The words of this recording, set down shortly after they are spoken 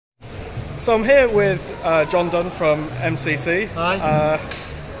So I'm here with John Dunne from MCC. Hi.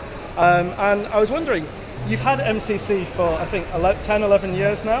 And I was wondering, you've had MCC for I think 10, 11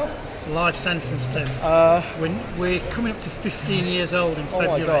 years now? It's a life sentence, Tim. We're coming up to 15 years old in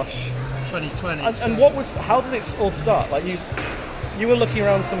February 2020. And how did it all start? Like you were looking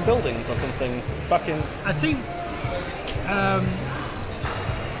around some buildings or something back in... I think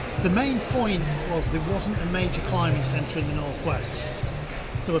the main point was there wasn't a major climbing centre in the northwest.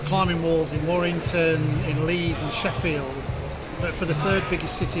 So we're climbing walls in Warrington, in Leeds and Sheffield, but for the third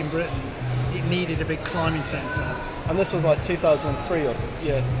biggest city in Britain, it needed a big climbing centre. And this was like 2003 or something,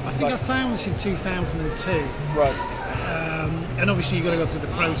 yeah? I think I found this in 2002. Right. And obviously you've got to go through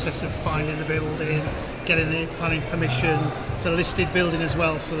the process of finding the building, getting the planning permission. It's a listed building as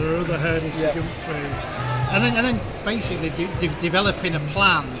well, so there are other hurdles to jump through. And then basically developing a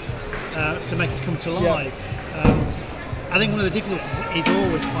plan to make it come to life. I think one of the difficulties is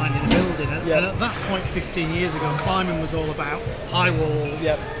always finding a building. And at that point, 15 years ago, climbing was all about high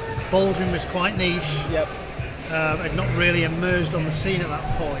walls. Bouldering was quite niche. Had not really emerged on the scene at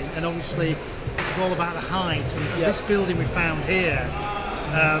that point. And obviously, it was all about the height. And this building we found here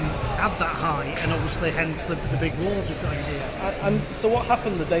had that height, and obviously, hence the big walls we've got in here. And so, what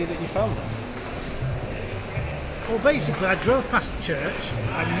happened the day that you found it? Well, basically, I drove past the church.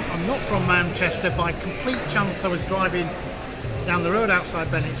 I'm not from Manchester. By complete chance, I was driving down the road outside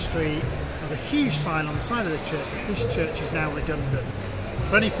Bennett Street. There's a huge sign on the side of the church that this church is now redundant.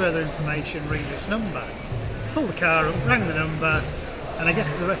 For any further information, ring this number. Pulled the car up, rang the number, and I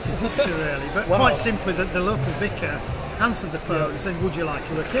guess the rest is history, really. But quite simply, the local vicar answered the phone and said, "Would you like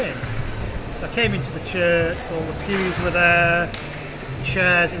to look in?" So I came into the church. All the pews were there,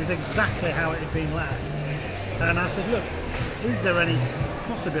 chairs. It was exactly how it had been left. And I said, look, is there any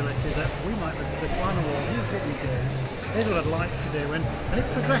possibility that we might be the climber wall? Here's what we do. Here's what I'd like to do. And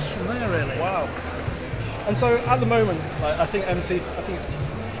it progressed from there, really. Wow. And so at the moment, like, I've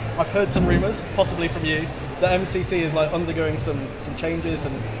heard some rumours, possibly from you, that MCC is like undergoing some changes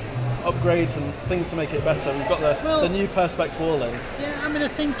and upgrades and things to make it better. We've got the new Perspex wall in. Yeah, I mean, I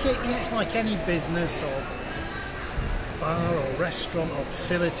think it's like any business or bar or restaurant or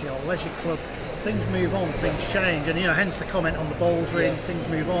facility or leisure club. Things move on, things change, and hence the comment on the bouldering. Things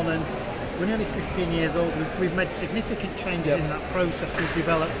move on, and we're nearly 15 years old. We've made significant changes in that process. We've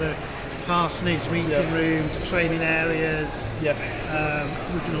developed the parsonage, meeting rooms, training areas. Yes.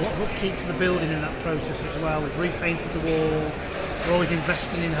 We've done a lot of upkeep to the building in that process as well. We've repainted the walls. We're always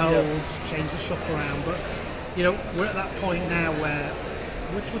investing in holds, change the shop around. But we're at that point now where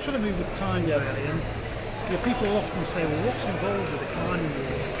we're trying to move with the times, really. And people will often say, "Well, what's involved with the climbing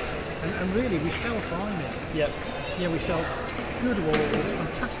wall?" And really, we sell climbing. We sell good walls,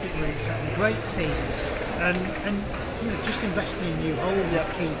 fantastic route setting, a great team, and just investing in new holes is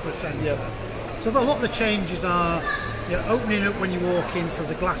key for a centre. So a lot of the changes are opening up when you walk in, so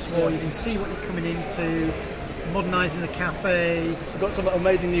there's a glass wall, you can see what you're coming into, modernising the cafe. We've got some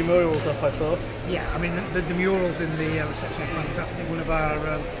amazing new murals up, I saw. Yeah, I mean the murals in the reception are fantastic. One of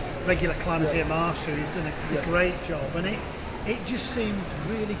our regular climbers here, Marsha, he's done a great job, and it just seemed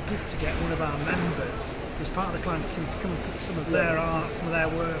really good to get one of our members, as part of the climb, to come and put some of their art, some of their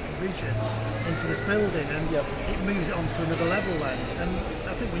work and vision into this building, and it moves it on to another level then. And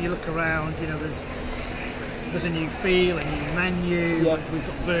I think when you look around, there's a new feel, a new menu. We've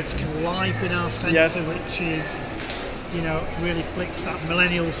got vertical life in our centre, which is, really flicks that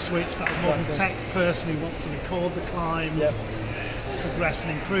millennial switch, that modern tech person who wants to record the climbs. Progress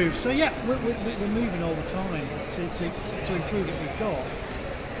and improve. So we're moving all the time to improve what we've got.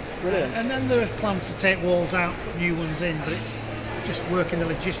 Brilliant. And then there are plans to take walls out, put new ones in, but it's just working the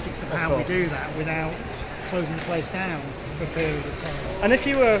logistics of how we do that without closing the place down for a period of time. And if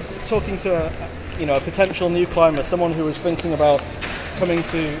you were talking to a potential new climber, someone who was thinking about coming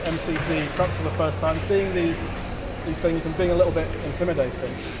to MCC perhaps for the first time, seeing these things and being a little bit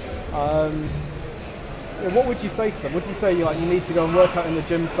intimidating, what would you say to them? Would you say you need to go and work out in the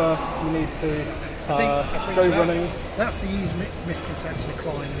gym first? You need to I think go running? That's the huge misconception of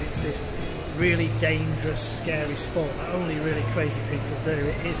climbing. It's this really dangerous, scary sport that only really crazy people do.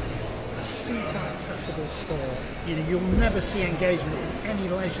 It is a super accessible sport. You'll never see engagement in any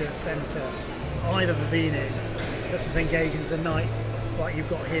leisure centre I've ever been in that's as engaging as a night like you've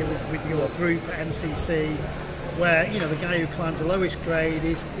got here with your group at MCC. Where the guy who climbs the lowest grade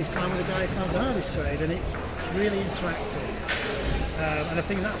is climbing with the guy who climbs the hardest grade, and it's really interactive. And I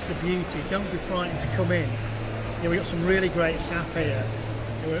think that's the beauty. Don't be frightened to come in. We've got some really great staff here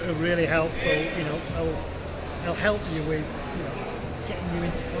who are really helpful. They'll help you with getting you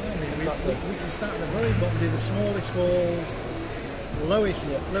into climbing. We can start at the very bottom, do the smallest walls, lowest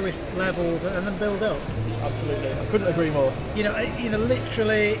levels, and then build up. Absolutely, I couldn't agree more.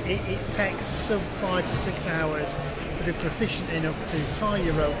 Literally, it takes sub 5 to 6 hours to be proficient enough to tie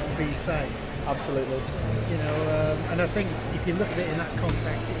your rope and be safe. Absolutely. And I think if you look at it in that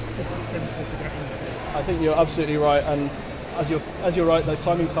context, it's pretty simple to get into. I think you're absolutely right, and as you're right, the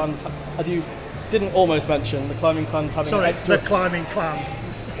climbing clans, as you didn't almost mention, the climbing clans having the climbing clan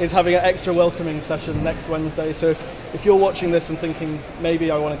is having an extra welcoming session next Wednesday. So if you're watching this and thinking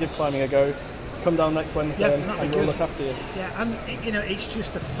maybe I want to give climbing a go, come down next Wednesday and we'll look after you. Yeah, and it's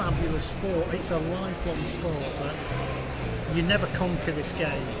just a fabulous sport. It's a lifelong sport, but you never conquer this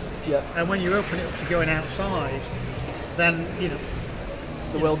game. Yeah. And when you open it up to going outside, then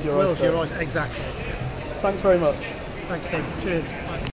the world's your oyster. Exactly. Thanks very much. Thanks, Tim. Cheers. Bye.